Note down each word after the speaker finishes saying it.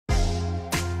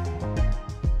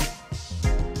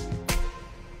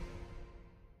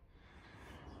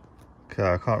Okay,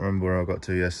 I can't remember where I got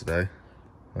to yesterday.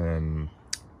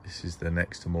 This is the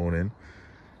next morning.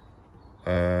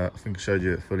 I think I showed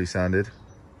you it fully sanded.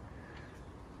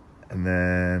 And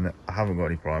then I haven't got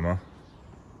any primer.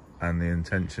 And the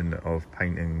intention of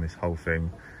painting this whole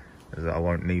thing is that I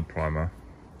won't need primer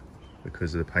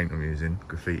because of the paint I'm using,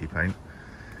 graffiti paint.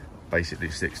 Basically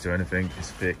sticks to anything,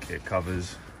 it's thick, it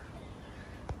covers.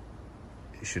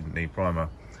 It shouldn't need primer.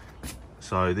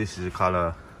 So this is a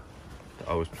colour that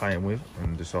I was playing with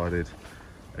and decided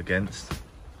against.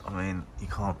 I mean, you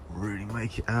can't really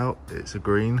make it out. It's a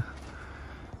green.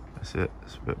 That's it,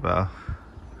 it's a bit better.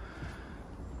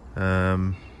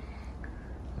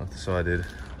 I've decided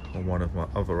on one of my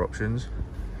other options.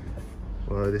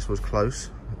 Well, this was a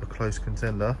close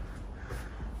contender.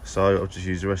 So I've just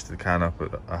used the rest of the can up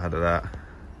that I had of that,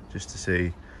 just to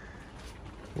see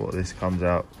what this comes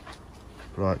out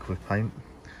like with paint.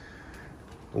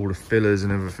 All the fillers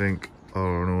and everything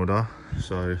are on order,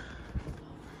 so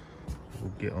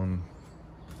we'll get on.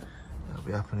 That'll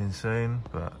be happening soon,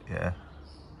 but yeah,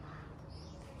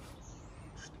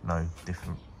 just no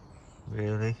different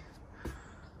really.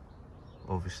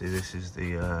 Obviously this is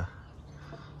the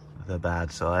bad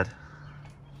side.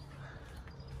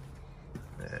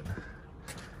 Then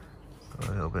got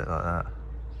a little bit like that.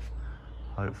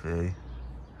 Hopefully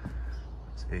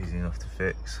it's easy enough to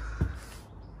fix.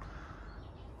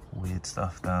 Weird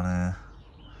stuff down here.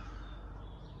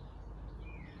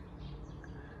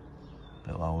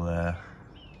 Little hole there.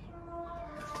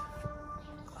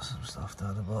 Some stuff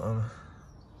down the bottom.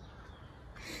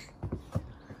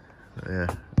 But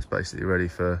yeah, it's basically ready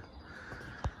for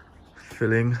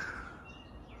filling,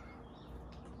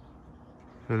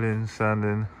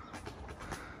 sanding,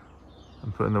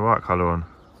 and putting the right colour on,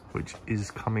 which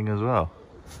is coming as well.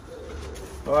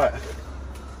 Alright,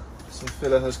 some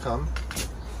filler has come.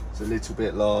 It's a little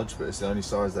bit large, but it's the only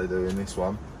size they do in this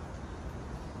one,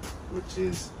 which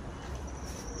is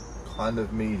kind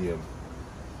of medium.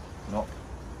 Not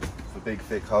for big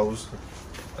thick holes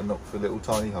and not for little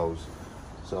tiny holes.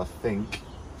 So I think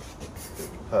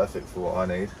it'll be perfect for what I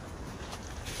need.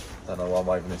 Don't know why I'm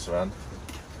waving this around.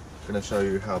 I'm going to show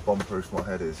you how bomb-proof my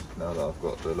head is now that I've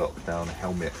got the lockdown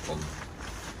helmet on.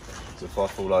 So if I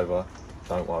fall over,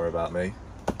 don't worry about me.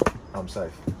 I'm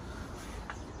safe.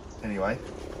 Anyway,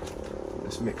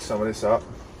 let's mix some of this up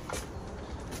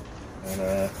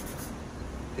and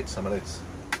hit some of this.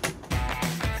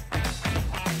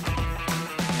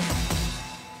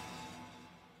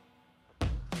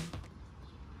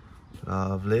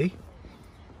 Lovely.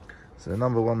 So the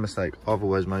number one mistake I've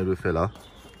always made with filler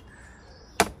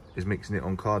is mixing it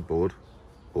on cardboard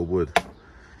or wood.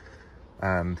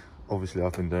 And obviously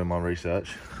I've been doing my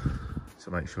research to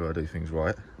make sure I do things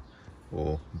right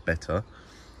or better.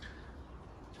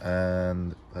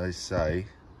 And they say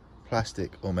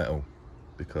plastic or metal,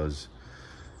 because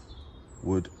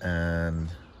wood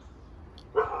and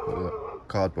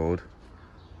cardboard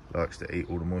likes to eat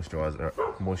all the moisture out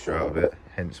of it,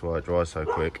 hence why it dries so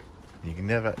quick. You can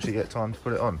never actually get time to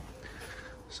put it on.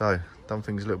 So, done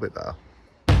things a little bit better.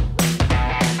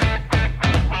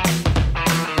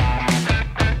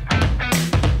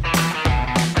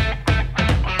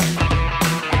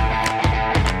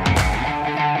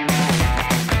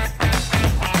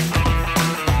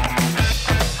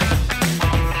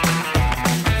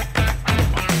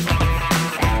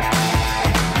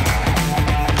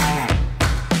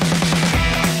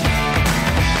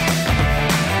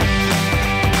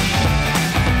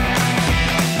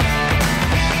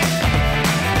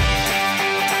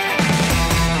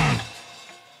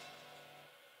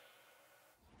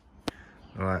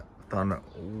 Right, done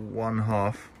one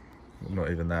half, not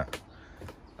even that,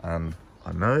 and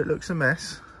I know it looks a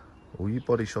mess. All you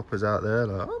body shoppers out there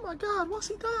like, oh my god, what's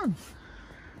he done?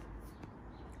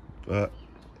 But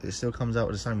it still comes out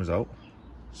with the same result.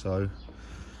 So,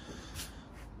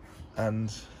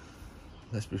 and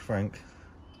let's be frank,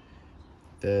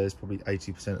 there's probably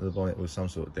 80% of the bonnet with some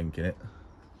sort of dink in it.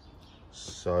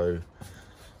 So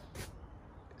it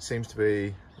seems to be,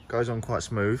 it goes on quite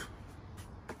smooth.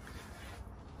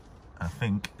 I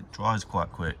think it dries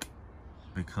quite quick,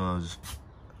 because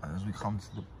as we come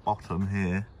to the bottom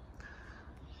here,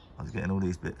 I was getting all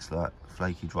these bits like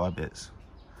flaky dry bits,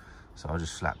 so I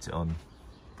just slapped it on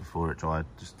before it dried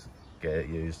just to get it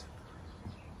used.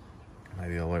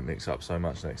 Maybe I won't mix up so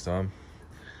much next time,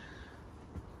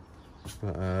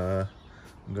 but I'm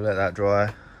gonna let that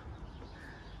dry,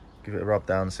 give it a rub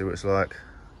down, see what it's like,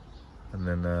 and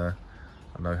then I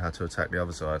know how to attack the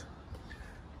other side,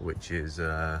 which is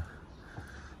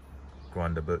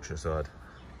grinder butcher side.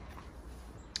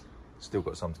 Still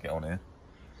got some to get on here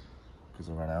because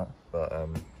I ran out, but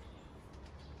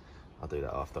I'll do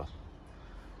that after.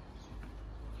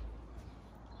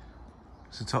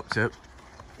 It's a top tip.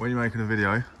 When you're making a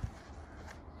video,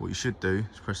 what you should do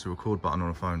is press the record button on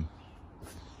a phone.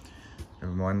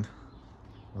 Never mind.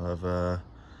 I've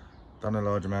done a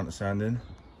large amount of sanding,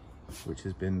 which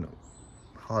has been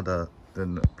harder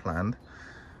than planned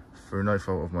through no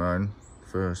fault of my own,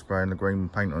 for spraying the green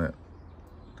paint on it,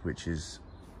 which is,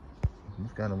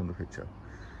 what's going on with the picture?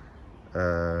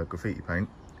 Graffiti paint,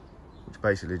 which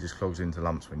basically just clogs into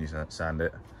lumps when you sand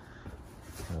it.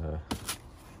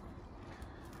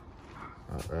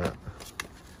 Like that.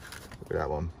 Look at that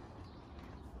one.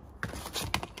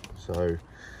 So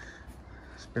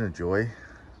it's been a joy.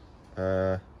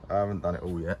 I haven't done it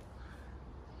all yet,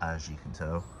 as you can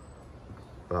tell,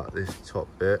 but this top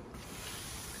bit,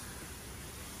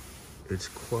 it's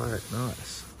quite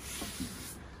nice.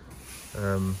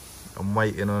 I'm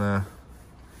waiting on a,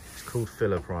 it's called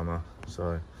filler primer,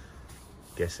 so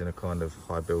guessing a kind of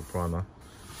high build primer,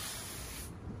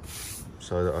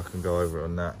 so that I can go over it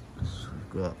on that. So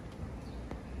we've got,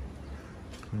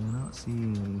 cannot see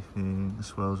anything, the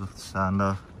swells off the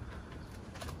sander.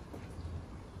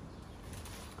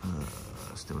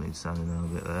 Still need sanding down a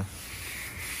bit there,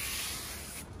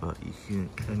 but you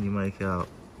can you make out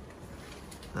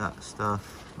that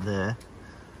stuff there,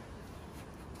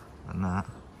 and that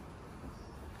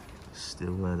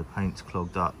still where the paint's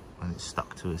clogged up and it's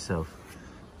stuck to itself.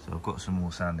 So I've got some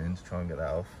more sanding to try and get that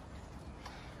off.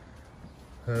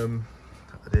 I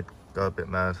did go a bit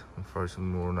mad and throw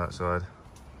some more on that side,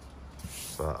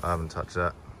 but I haven't touched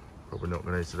that. Probably not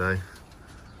going to today.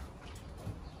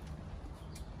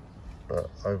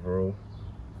 But overall,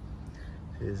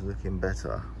 it is looking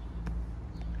better.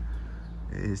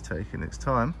 It is taking its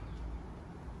time,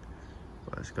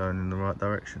 but it's going in the right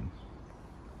direction.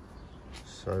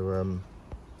 So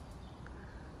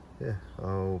yeah,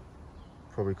 I'll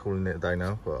probably calling it a day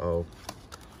now, but I'll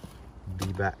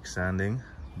be back sanding,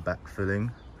 back filling,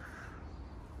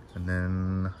 and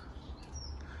then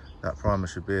that primer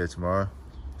should be here tomorrow.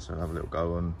 So I'll have a little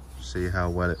go and see how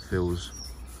well it feels,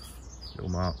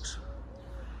 little marks,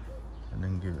 and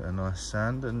then give it a nice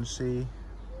sand and see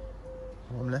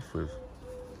what I'm left with.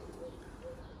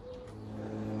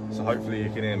 So hopefully you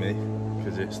can hear me,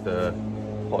 because it's the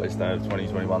hottest day of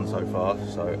 2021 so far.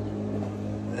 So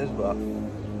there's about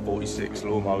 46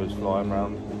 lawnmowers flying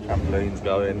around, trampolines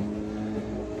going,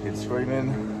 kids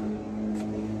screaming,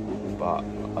 but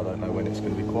I don't know when it's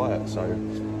going to be quiet, so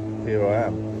here I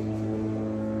am.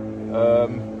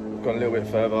 Gone a little bit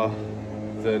further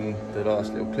than the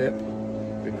last little clip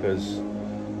because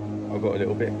I got a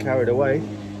little bit carried away.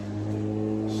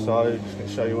 So just going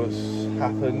to show you what's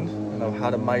happened, and I've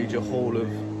had a major haul of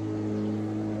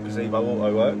gazebo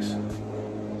auto works.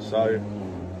 So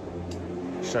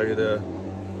show you the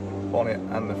bonnet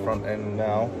and the front end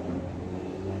now,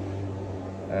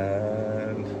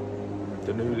 and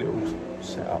the new little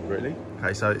setup really.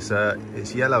 Okay, so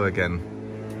it's yellow again.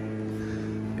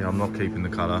 Yeah, I'm not keeping the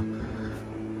colour.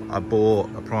 I bought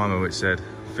a primer which said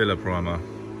filler primer,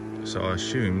 so I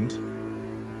assumed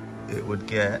it would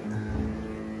get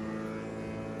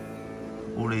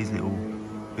all these little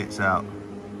bits out,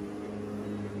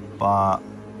 but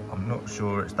I'm not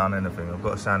sure it's done anything. I've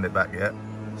got to sand it back yet,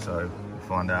 so we'll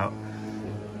find out.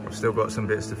 I've still got some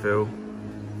bits to fill.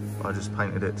 I just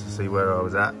painted it to see where I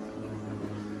was at.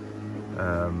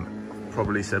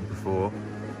 Probably said before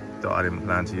that I didn't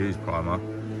plan to use primer,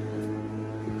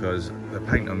 because the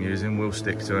paint I'm using will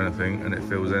stick to anything and it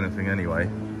fills anything anyway.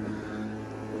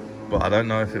 But I don't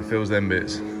know if it fills them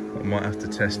bits. I might have to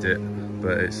test it,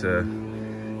 but it's a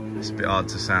bit hard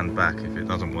to sand back if it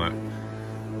doesn't work.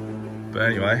 But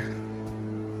anyway,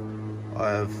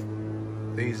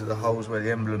 these are the holes where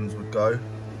the emblems would go.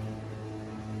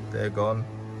 They're gone,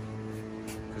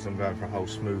 because I'm going for a whole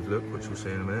smooth look, which we'll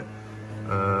see in a minute.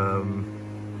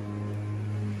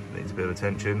 Needs a bit of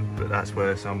attention, but that's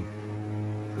where the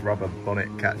rubber bonnet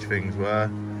catch things were.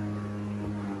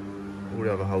 All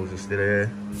the other holes are still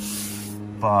here,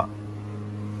 but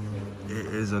it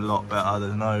is a lot better.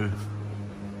 There's no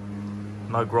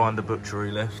grinder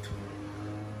butchery left,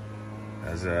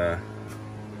 as you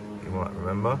might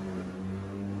remember.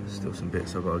 There's still some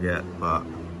bits I've got to get, but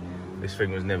this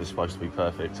thing was never supposed to be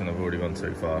perfect, and I've already gone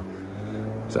too far.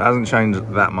 So it hasn't changed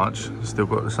that much. Still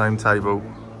got the same table,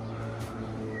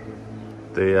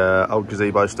 the old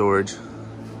gazebo storage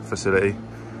facility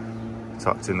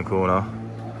tucked in the corner,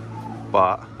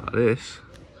 but this,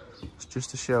 it's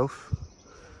just a shelf,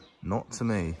 not to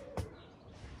me.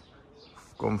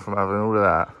 I've gone from having all of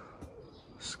that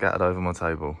scattered over my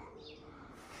table,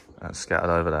 and scattered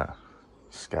over that,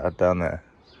 scattered down there,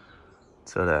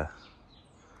 to there.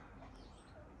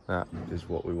 That is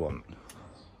what we want.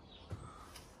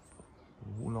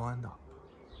 All lined up.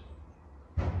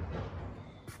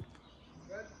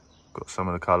 Got some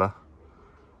of the colour.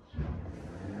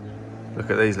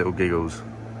 Look at these little giggles.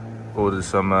 Ordered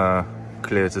some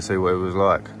clear to see what it was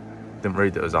like. Didn't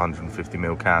read that it was a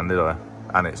 150ml can, did I?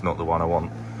 And it's not the one I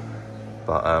want.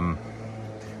 But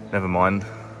never mind.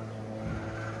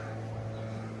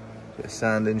 Bit of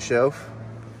sanding shelf.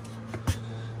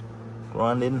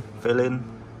 Grinding, filling.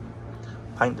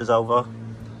 Paint dissolver.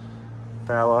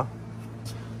 Power.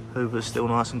 Hoover's still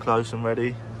nice and close and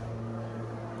ready.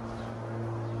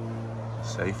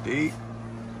 Safety.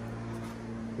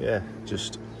 Yeah,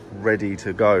 just ready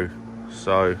to go.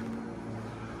 So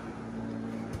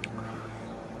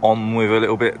on with a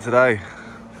little bit today.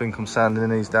 I think I'm sanding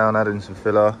these down, adding some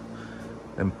filler,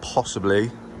 and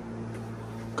possibly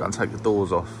going to take the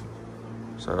doors off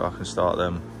so I can start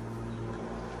them.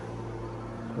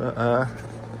 But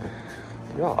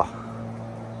yeah,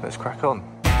 let's crack on.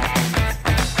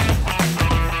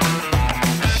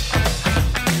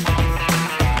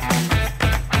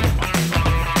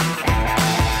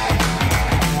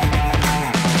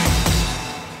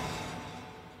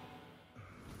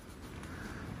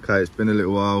 Okay, it's been a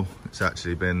little while. It's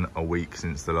actually been a week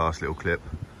since the last little clip.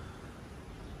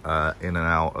 In and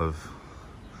out of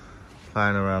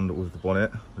playing around with the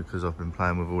bonnet because I've been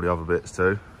playing with all the other bits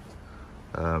too.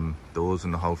 Doors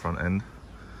and the whole front end.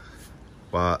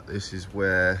 But this is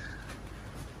where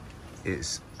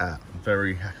it's at a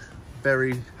very,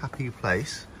 very happy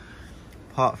place.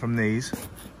 Apart from these,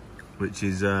 which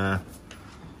is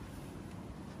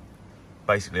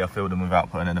basically I filled them without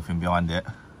putting anything behind it.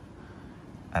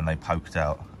 And they poked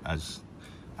out as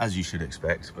you should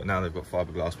expect, but now they've got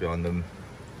fiberglass behind them.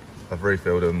 I've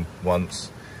refilled them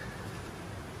once.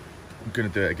 I'm gonna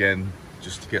do it again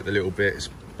just to get the little bits,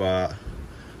 but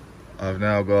I've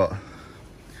now got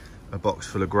a box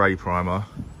full of grey primer,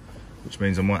 which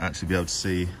means I might actually be able to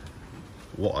see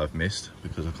what I've missed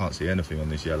because I can't see anything on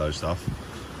this yellow stuff.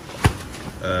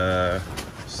 So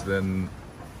then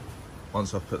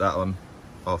once I've put that on,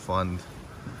 I'll find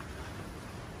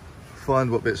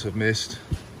what bits I've missed,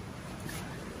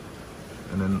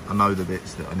 and then I know the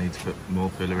bits that I need to put more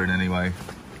filler in anyway.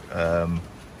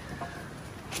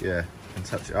 Yeah, and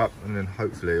touch it up, and then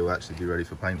hopefully it'll actually be ready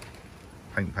for paint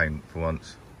for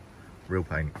once, real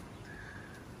paint.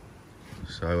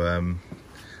 So I'm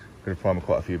going to primer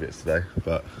quite a few bits today,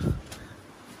 but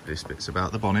this bit's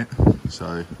about the bonnet,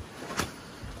 so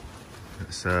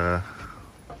let's do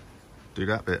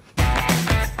that bit.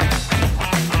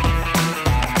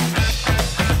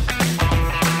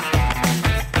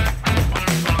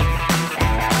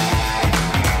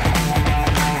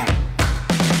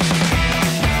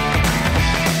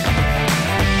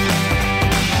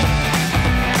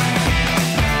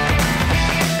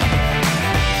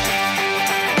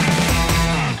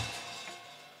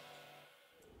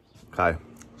 Okay,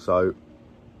 so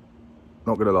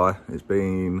not gonna lie, it's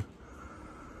been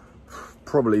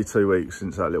probably 2 weeks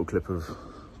since that little clip of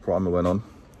primer went on.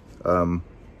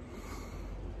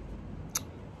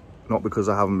 Not because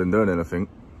I haven't been doing anything,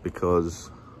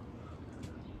 because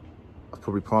I've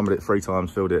probably primed it 3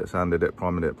 times, filled it, sanded it,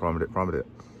 primed it. But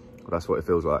that's what it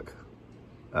feels like.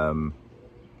 Yeah,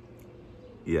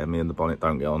 me and the bonnet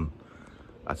don't get on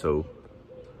at all.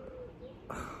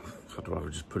 I'd rather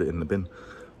just put it in the bin.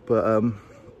 But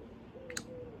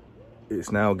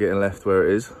it's now getting left where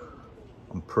it is.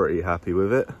 I'm pretty happy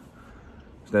with it.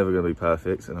 It's never going to be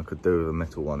perfect, and I could do with a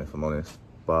metal one if I'm honest.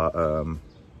 But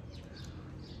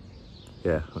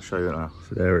yeah, I'll show you now.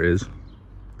 So there it is.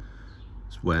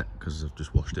 It's wet because I've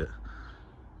just washed it.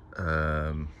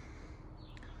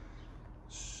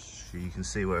 So you can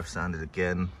see where I've sanded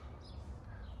again.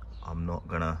 I'm not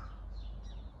gonna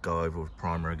go over with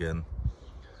primer again,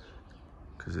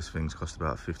 because this thing's cost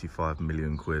about 55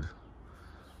 million quid.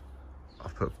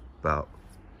 I've put about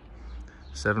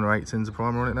 7 or 8 tins of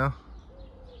primer on it now,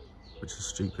 which is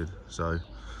stupid, so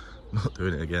not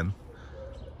doing it again.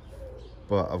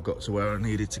 But I've got to where I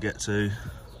needed to get to.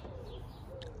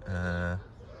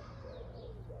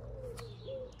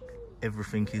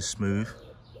 Everything is smooth.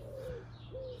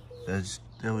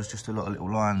 There was just a lot of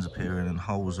little lines appearing and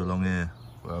holes along here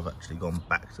where I've actually gone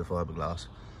back to fiberglass.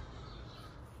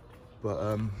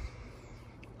 But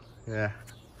yeah,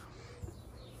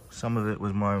 some of it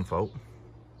was my own fault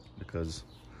because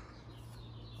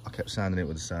I kept sanding it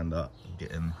with the sander and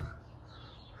getting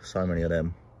so many of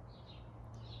them,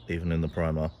 even in the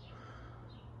primer.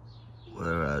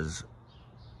 Whereas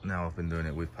now I've been doing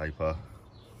it with paper,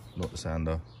 not the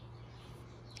sander,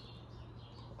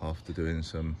 after doing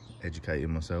some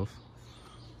educating myself.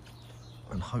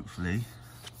 And hopefully,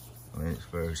 I mean, it's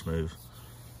very smooth.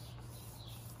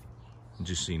 And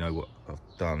just so you know what I've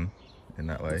done in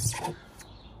that way,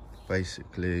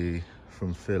 basically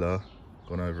from filler,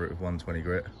 gone over it with 120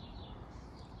 grit,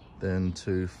 then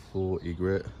 240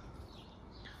 grit,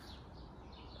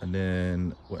 and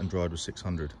then wet and dried with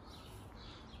 600,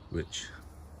 which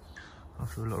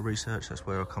after a lot of research, that's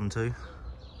where I've come to.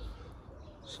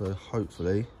 So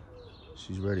hopefully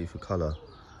she's ready for colour.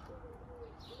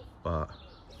 But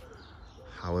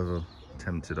however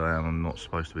tempted I am, I'm not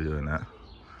supposed to be doing that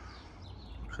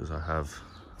because I have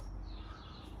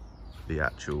the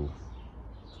actual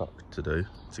fuck to do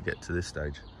to get to this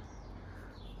stage.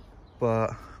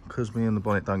 But because me and the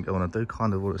bonnet don't get on, I do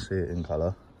kind of want to see it in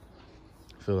colour.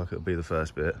 I feel like it'll be the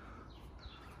first bit,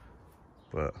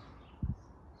 but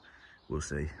we'll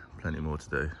see. Plenty more to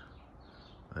do.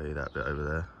 Hey, that bit over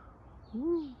there.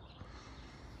 Woo.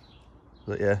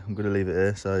 But yeah, I'm going to leave it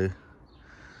here. So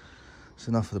it's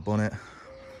enough of the bonnet.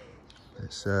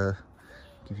 Let's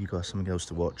give you guys something else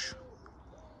to watch.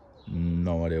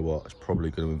 No idea what. It's probably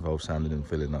going to involve sanding and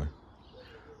filling though.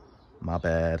 My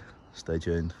bad. Stay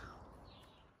tuned.